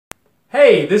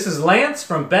Hey, this is Lance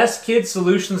from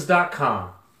BestKidSolutions.com.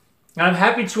 I'm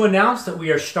happy to announce that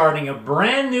we are starting a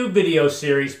brand new video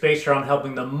series based around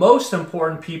helping the most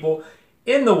important people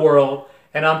in the world,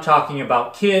 and I'm talking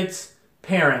about kids,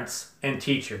 parents, and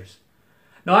teachers.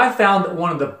 Now, I found that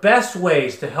one of the best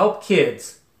ways to help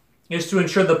kids is to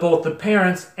ensure that both the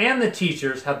parents and the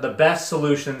teachers have the best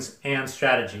solutions and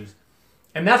strategies.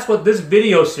 And that's what this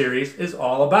video series is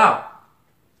all about.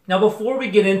 Now, before we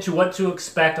get into what to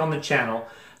expect on the channel,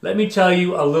 let me tell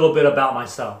you a little bit about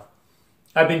myself.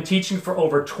 I've been teaching for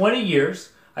over 20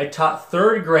 years. I taught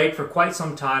third grade for quite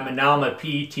some time, and now I'm a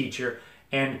PE teacher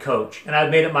and coach. And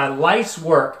I've made it my life's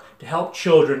work to help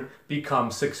children become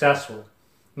successful.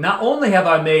 Not only have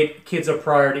I made kids a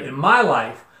priority in my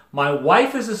life, my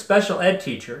wife is a special ed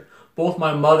teacher. Both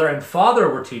my mother and father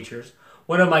were teachers.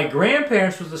 One of my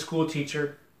grandparents was a school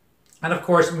teacher. And of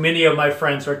course, many of my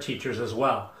friends are teachers as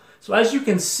well. So as you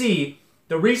can see,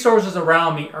 the resources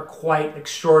around me are quite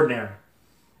extraordinary.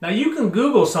 Now, you can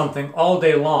Google something all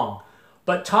day long,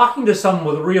 but talking to someone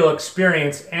with real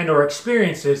experience and or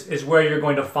experiences is where you're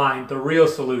going to find the real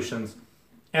solutions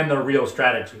and the real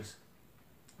strategies.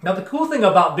 Now, the cool thing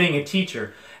about being a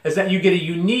teacher is that you get a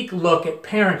unique look at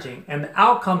parenting and the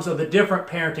outcomes of the different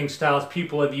parenting styles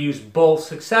people have used both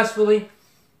successfully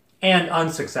and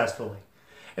unsuccessfully.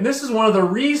 And this is one of the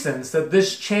reasons that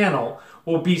this channel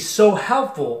will be so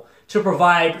helpful to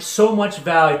provide so much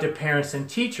value to parents and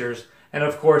teachers, and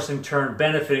of course in turn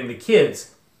benefiting the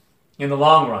kids in the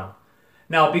long run.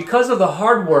 Now, because of the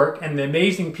hard work and the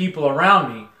amazing people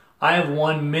around me, I have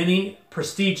won many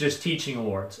prestigious teaching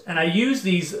awards, and I use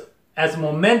these as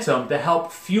momentum to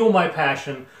help fuel my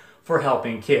passion for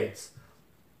helping kids.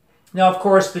 Now, of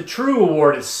course, the true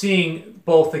award is seeing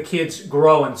both the kids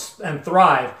grow and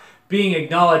thrive. Being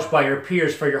acknowledged by your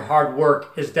peers for your hard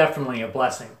work is definitely a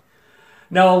blessing.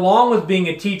 Now, along with being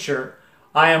a teacher,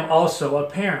 I am also a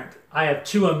parent. I have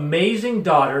two amazing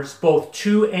daughters, both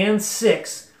 2 and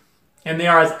 6, and they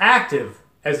are as active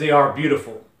as they are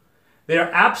beautiful. They are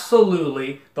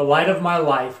absolutely the light of my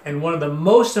life, and one of the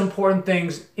most important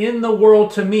things in the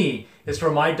world to me is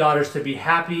for my daughters to be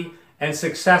happy and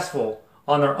successful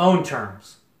on their own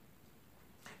terms.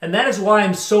 And that is why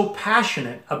I'm so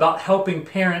passionate about helping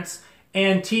parents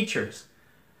and teachers.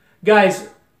 Guys,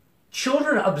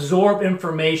 children absorb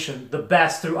information the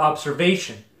best through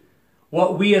observation.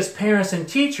 What we as parents and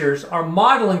teachers are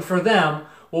modeling for them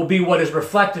will be what is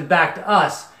reflected back to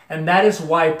us, and that is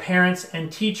why parents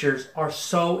and teachers are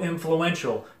so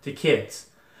influential to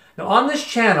kids. Now, on this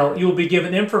channel, you will be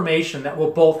given information that will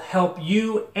both help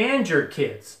you and your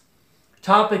kids.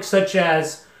 Topics such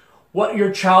as what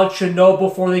your child should know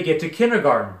before they get to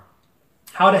kindergarten,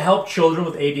 how to help children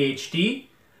with ADHD,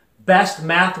 best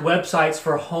math websites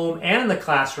for home and in the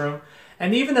classroom,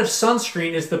 and even if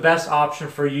sunscreen is the best option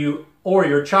for you or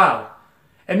your child.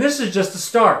 And this is just a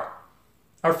start.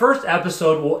 Our first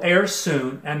episode will air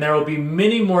soon, and there will be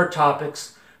many more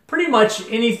topics. Pretty much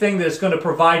anything that is going to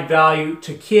provide value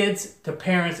to kids, to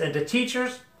parents, and to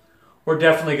teachers, we're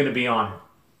definitely going to be on it.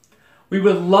 We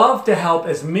would love to help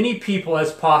as many people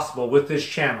as possible with this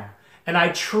channel, and I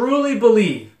truly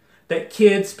believe that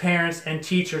kids, parents, and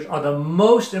teachers are the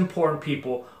most important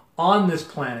people on this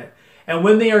planet, and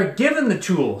when they are given the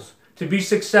tools to be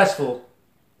successful,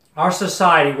 our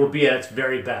society will be at its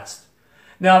very best.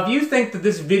 Now, if you think that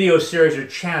this video series or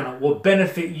channel will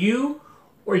benefit you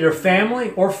or your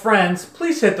family or friends,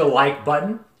 please hit the like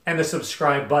button and the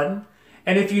subscribe button.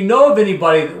 And if you know of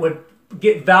anybody that would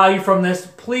get value from this,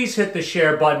 please hit the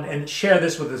share button and share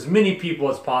this with as many people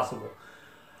as possible.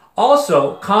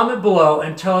 Also, comment below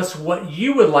and tell us what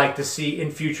you would like to see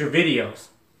in future videos.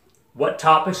 What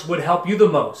topics would help you the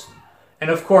most? And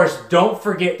of course, don't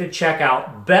forget to check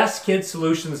out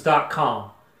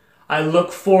BestKidSolutions.com. I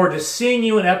look forward to seeing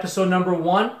you in episode number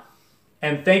 1,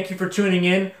 and thank you for tuning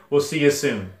in. We'll see you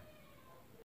soon.